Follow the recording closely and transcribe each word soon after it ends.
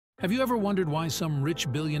Have you ever wondered why some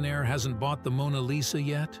rich billionaire hasn't bought the Mona Lisa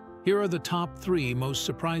yet? Here are the top 3 most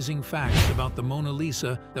surprising facts about the Mona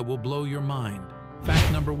Lisa that will blow your mind.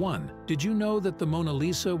 Fact number 1. Did you know that the Mona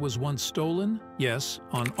Lisa was once stolen? Yes,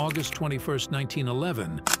 on August 21,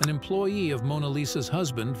 1911, an employee of Mona Lisa's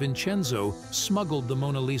husband, Vincenzo, smuggled the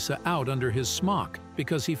Mona Lisa out under his smock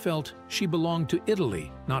because he felt she belonged to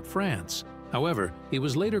Italy, not France. However, he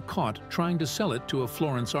was later caught trying to sell it to a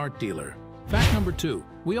Florence art dealer. Fact number 2.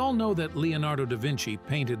 We all know that Leonardo da Vinci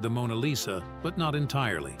painted the Mona Lisa, but not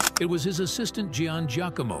entirely. It was his assistant Gian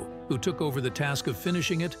Giacomo who took over the task of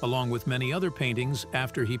finishing it, along with many other paintings,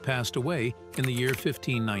 after he passed away in the year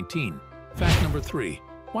 1519. Fact number 3.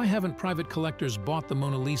 Why haven't private collectors bought the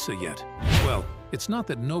Mona Lisa yet? Well, it's not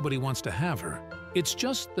that nobody wants to have her. It's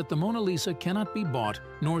just that the Mona Lisa cannot be bought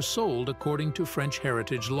nor sold according to French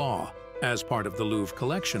heritage law. As part of the Louvre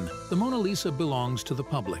collection, the Mona Lisa belongs to the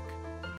public.